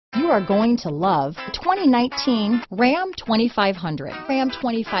are going to love the 2019 Ram 2500. Ram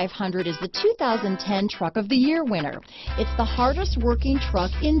 2500 is the 2010 Truck of the Year winner. It's the hardest working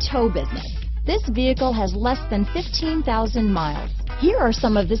truck in tow business. This vehicle has less than 15,000 miles. Here are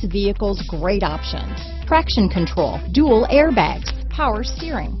some of this vehicle's great options: traction control, dual airbags, power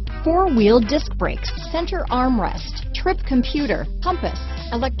steering, four-wheel disc brakes, center armrest, trip computer, compass,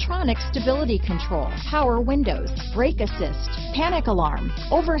 electronic stability control, power windows, brake assist, panic alarm,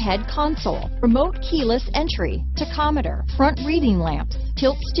 overhead console, remote keyless entry, tachometer, front reading lamps,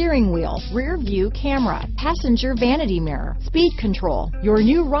 tilt steering wheel, rear view camera, passenger vanity mirror, speed control. Your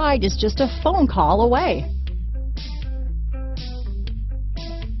new ride is just a phone call away.